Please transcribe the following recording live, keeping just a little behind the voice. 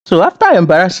So after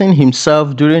embarrassing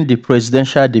himself during the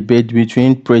presidential debate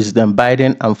between President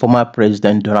Biden and former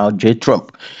President Donald J.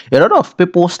 Trump, a lot of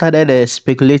people started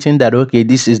speculating that, okay,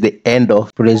 this is the end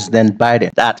of President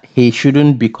Biden, that he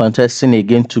shouldn't be contesting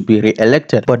again to be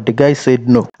re-elected. But the guy said,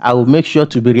 no, I will make sure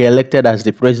to be re-elected as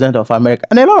the president of America.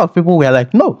 And a lot of people were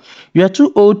like, no, you are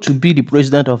too old to be the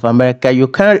president of America. You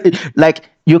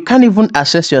can't even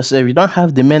assess yourself. You don't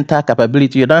have the mental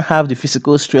capability. You don't have the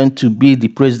physical strength to be the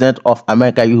president of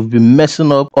America. You've been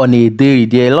messing up on a daily.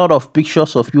 There are a lot of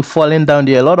pictures of you falling down.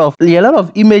 There are a lot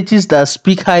of images that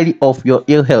speak highly of your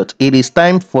ill health. It is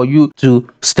time for you to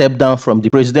step down from the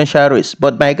presidential race.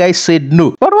 But my guy said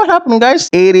no. But what happened, guys?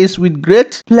 It is with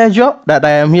great pleasure that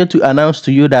I am here to announce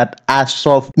to you that as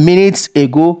of minutes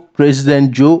ago,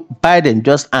 President Joe Biden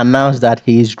just announced that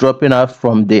he is dropping out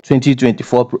from the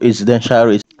 2024 presidential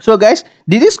race. So guys,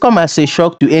 did this come as a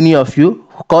shock to any of you?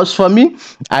 Because for me,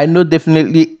 I know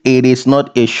definitely it is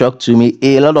not a shock to me.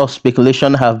 A lot of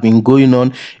speculation have been going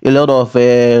on. A lot of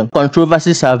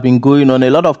controversies have been going on.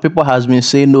 A lot of people has been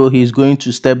saying, no, he's going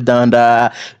to step down.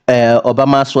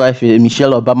 Obama's wife,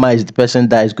 Michelle Obama, is the person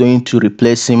that is going to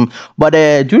replace him. But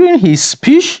during his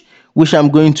speech, which I'm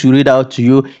going to read out to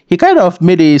you, he kind of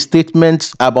made a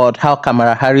statement about how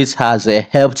Kamala Harris has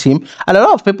helped him. And a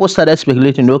lot of people started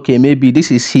speculating, okay, maybe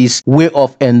this is his way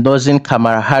of endorsing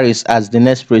Kamala Harris as the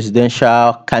next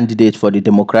presidential candidate for the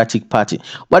Democratic Party.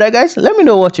 But guys, let me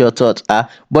know what your thoughts are.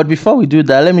 But before we do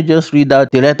that, let me just read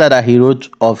out the letter that he wrote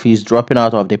of his dropping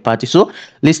out of the party. So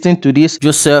listen to this.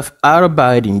 Joseph R.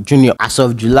 Biden Jr. as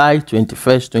of July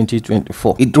 21st,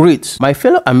 2024. It reads, my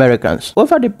fellow Americans,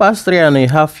 over the past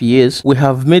 3.5 years, we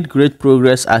have made great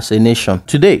progress as a nation.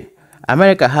 Today,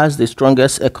 America has the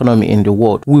strongest economy in the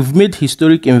world. We've made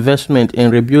historic investment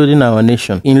in rebuilding our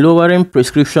nation, in lowering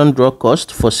prescription drug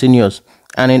costs for seniors,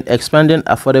 and in expanding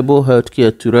affordable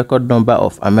healthcare to record number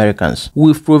of Americans.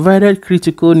 We've provided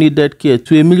critical needed care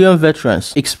to 1 million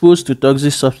veterans exposed to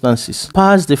toxic substances,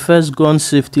 passed the first gun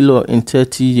safety law in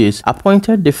 30 years,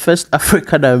 appointed the first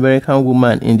African-American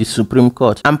woman in the Supreme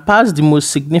Court, and passed the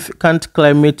most significant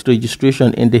climate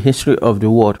registration in the history of the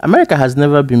world. America has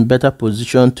never been better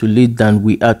positioned to lead than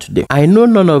we are today. I know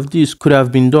none of this could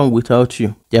have been done without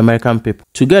you, the American people.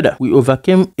 Together, we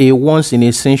overcame a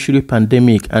once-in-a-century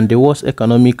pandemic and the worst economic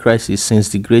crisis since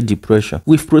the Great Depression.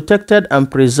 We've protected and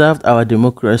preserved our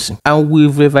democracy, and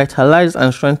we've revitalized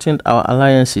and strengthened our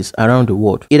alliances around the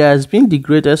world. It has been the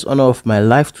greatest honor of my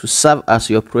life to serve as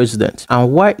your president,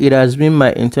 and while it has been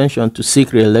my intention to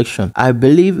seek re-election, I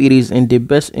believe it is in the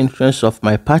best interest of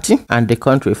my party and the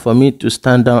country for me to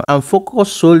stand down and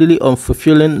focus solely on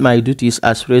fulfilling my duties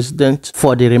as president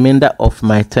for the remainder of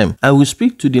my term. I will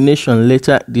speak to the nation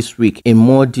later this week in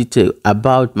more detail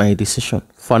about my decision.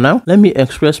 For now, let me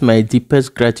express my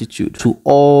deepest gratitude to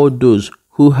all those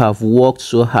who have worked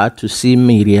so hard to see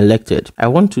me re-elected. I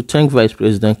want to thank Vice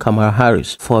President Kamala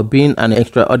Harris for being an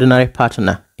extraordinary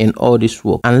partner in all this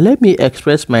work. And let me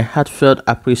express my heartfelt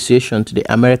appreciation to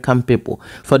the American people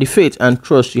for the faith and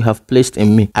trust you have placed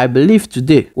in me. I believe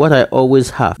today what I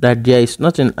always have, that there is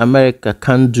nothing America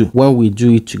can do when we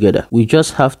do it together. We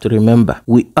just have to remember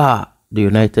we are the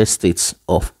United States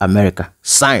of America.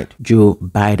 Signed, Joe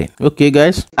Biden. Okay,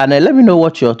 guys, and let me know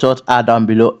what your thoughts are down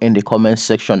below in the comment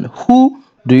section. Who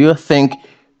do you think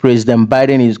President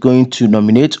Biden is going to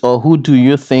nominate, or who do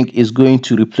you think is going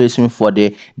to replace him for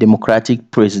the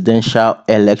Democratic presidential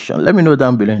election? Let me know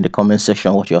down below in the comment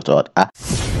section what your thoughts are.